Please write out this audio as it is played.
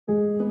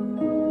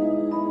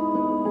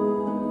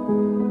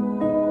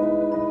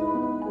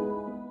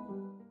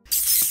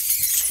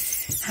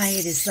Hi,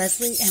 it is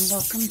Leslie, and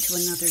welcome to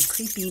another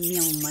Creepy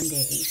Meal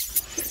Monday.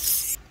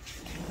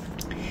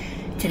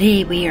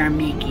 Today we are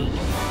making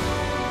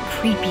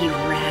creepy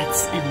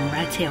rats and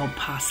rat tail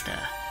pasta,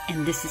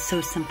 and this is so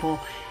simple.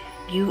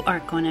 You are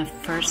going to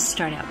first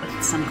start out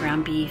with some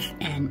ground beef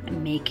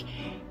and make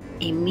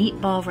a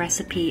meatball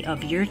recipe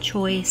of your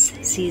choice,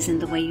 seasoned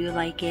the way you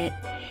like it,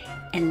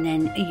 and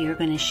then you're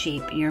going to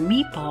shape your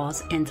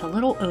meatballs into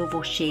little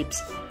oval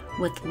shapes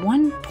with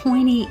one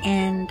pointy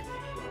end.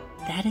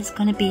 That is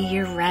going to be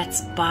your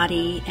rat's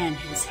body and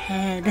his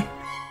head.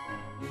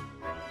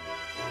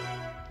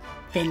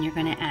 Then you're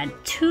going to add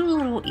 2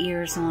 little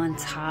ears on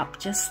top,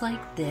 just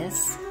like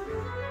this.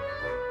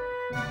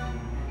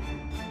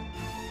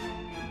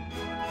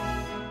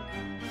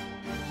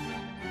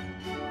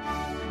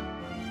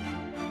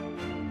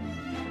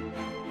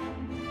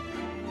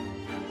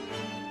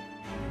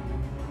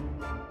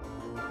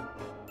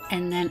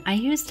 And then I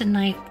used a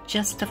knife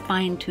just to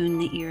fine-tune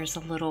the ears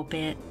a little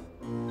bit.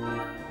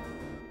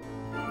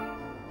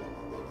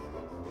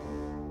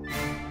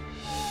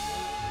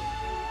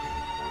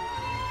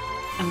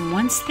 And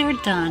once they're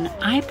done,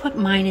 I put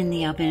mine in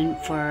the oven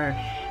for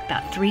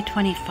about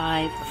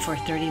 325 for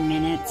 30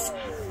 minutes.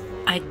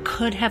 I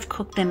could have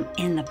cooked them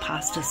in the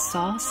pasta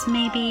sauce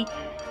maybe.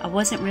 I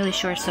wasn't really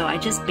sure, so I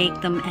just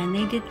baked them and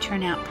they did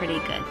turn out pretty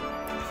good.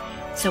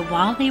 So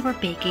while they were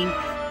baking,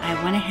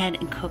 I went ahead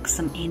and cooked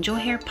some angel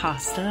hair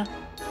pasta.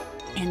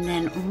 And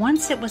then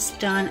once it was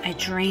done, I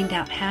drained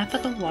out half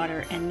of the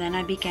water and then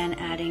I began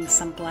adding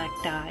some black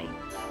dye.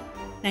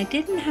 And I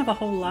didn't have a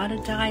whole lot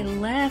of dye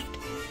left,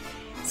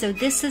 so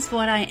this is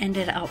what I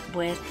ended up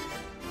with.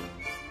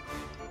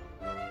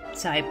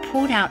 So I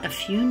pulled out a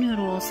few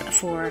noodles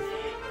for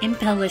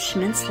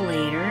embellishments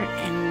later,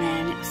 and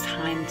then it was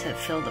time to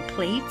fill the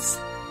plates.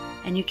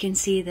 And you can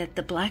see that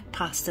the black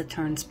pasta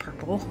turns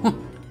purple.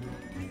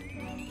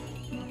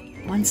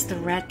 Once the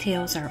rat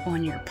tails are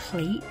on your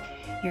plate,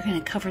 you're going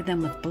to cover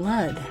them with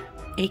blood,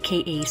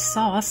 aka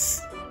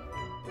sauce.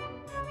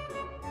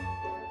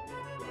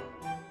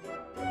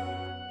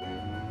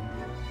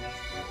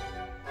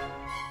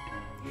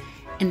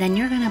 And then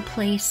you're going to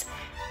place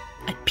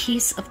a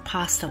piece of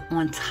pasta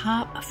on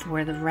top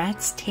for the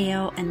rat's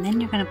tail, and then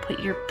you're going to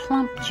put your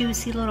plump,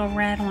 juicy little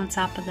rat on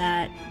top of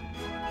that,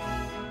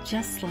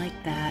 just like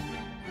that.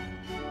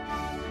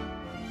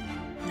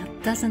 Now,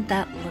 doesn't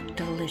that look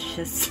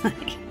delicious?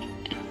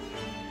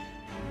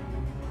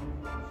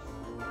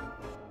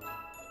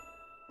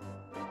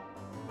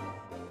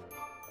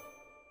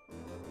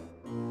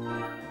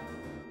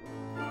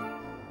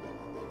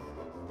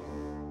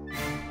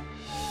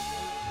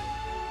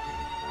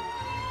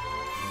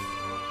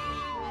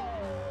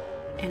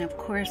 And of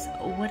course,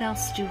 what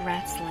else do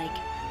rats like?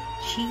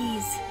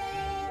 Cheese.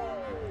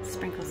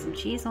 Sprinkle some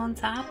cheese on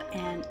top,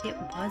 and it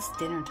was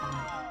dinner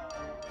time.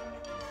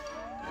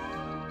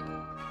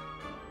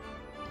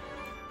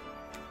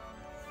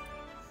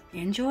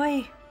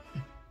 Enjoy!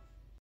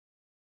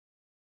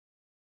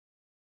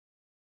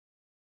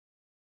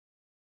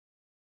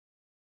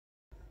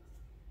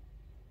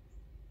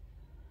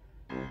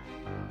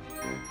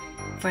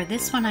 For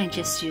this one, I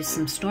just used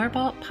some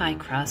store-bought pie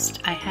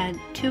crust. I had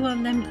 2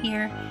 of them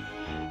here,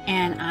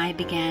 and I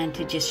began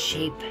to just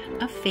shape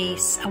a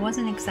face. I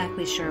wasn't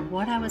exactly sure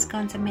what I was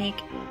going to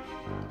make.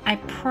 I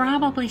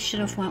probably should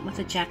have went with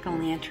a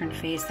jack-o'-lantern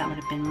face. That would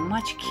have been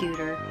much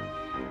cuter,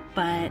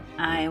 but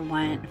I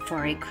went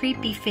for a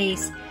creepy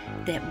face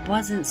that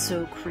wasn't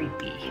so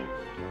creepy.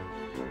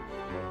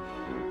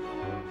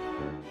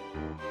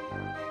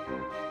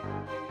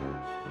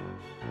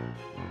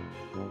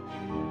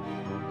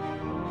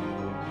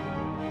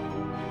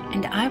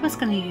 And I was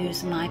going to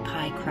use my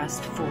pie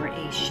crust for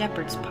a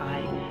shepherd's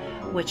pie,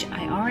 which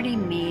I already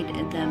made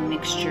the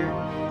mixture.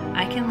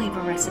 I can leave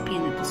a recipe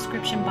in the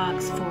description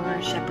box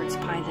for shepherd's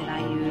pie that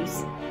I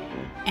use.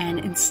 And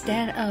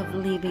instead of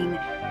leaving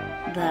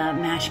the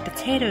mashed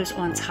potatoes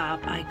on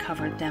top, I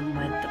covered them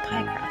with the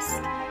pie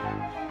crust.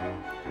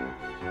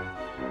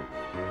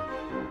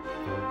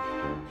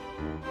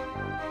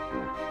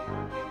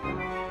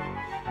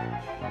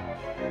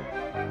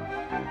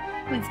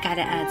 We've got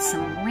to add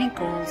some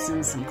wrinkles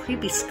and some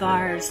creepy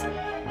scars.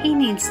 He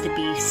needs to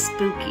be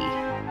spooky.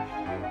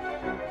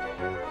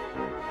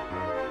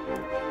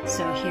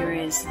 So here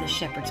is the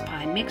shepherd's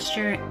pie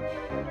mixture,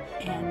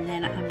 and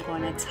then I'm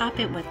going to top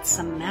it with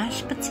some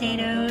mashed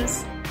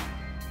potatoes.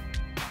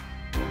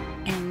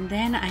 And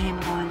then I am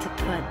going to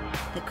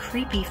put the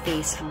creepy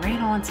face right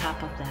on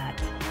top of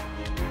that.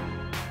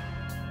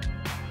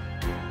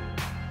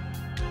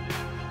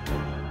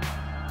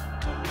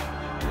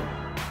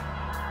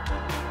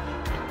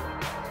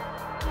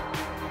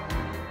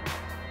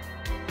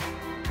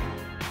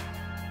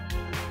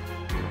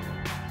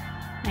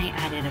 I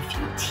added a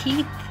few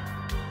teeth.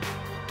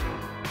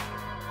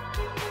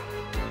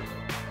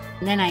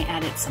 And then I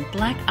added some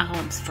black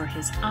olives for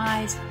his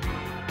eyes.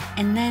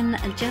 And then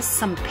just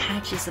some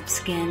patches of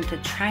skin to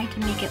try to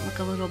make it look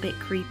a little bit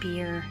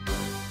creepier.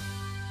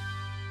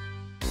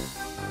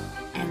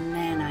 And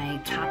then I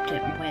topped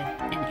it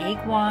with an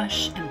egg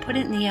wash and put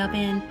it in the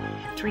oven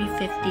at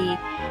 350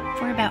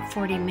 for about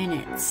 40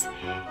 minutes.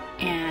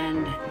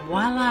 And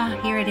voila,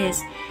 here it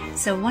is.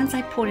 So once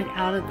I pulled it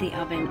out of the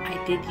oven,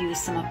 I did use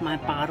some of my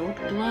bottled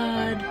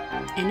blood,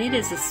 and it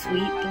is a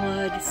sweet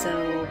blood,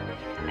 so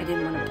I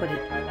didn't want to put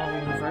it all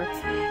over.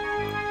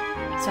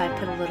 So I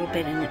put a little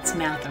bit in its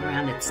mouth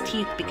around its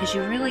teeth because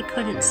you really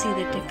couldn't see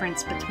the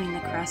difference between the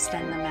crust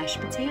and the mashed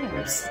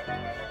potatoes.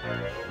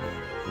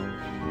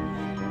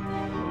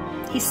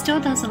 He still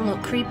doesn't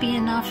look creepy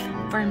enough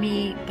for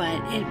me,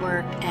 but it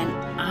worked, and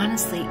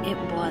honestly, it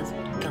was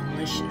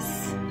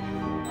delicious.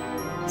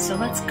 So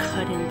let's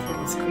cut into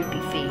this creepy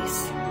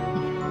face.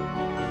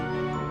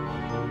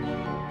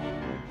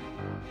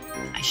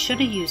 I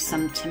should have used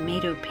some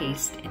tomato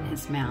paste in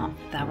his mouth.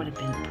 That would have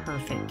been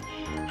perfect.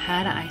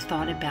 Had I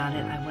thought about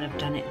it, I would have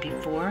done it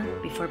before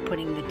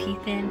putting the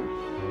teeth in.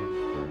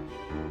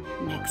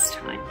 Next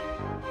time.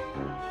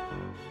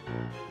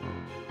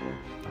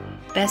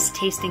 Best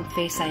tasting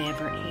face I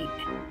ever ate.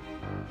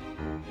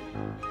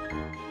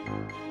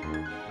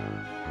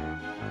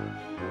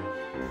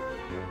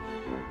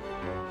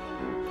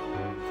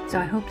 So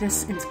I hope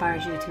this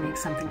inspires you to make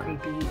something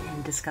creepy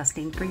and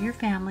disgusting for your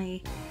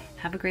family.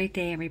 Have a great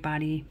day,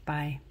 everybody.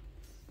 Bye.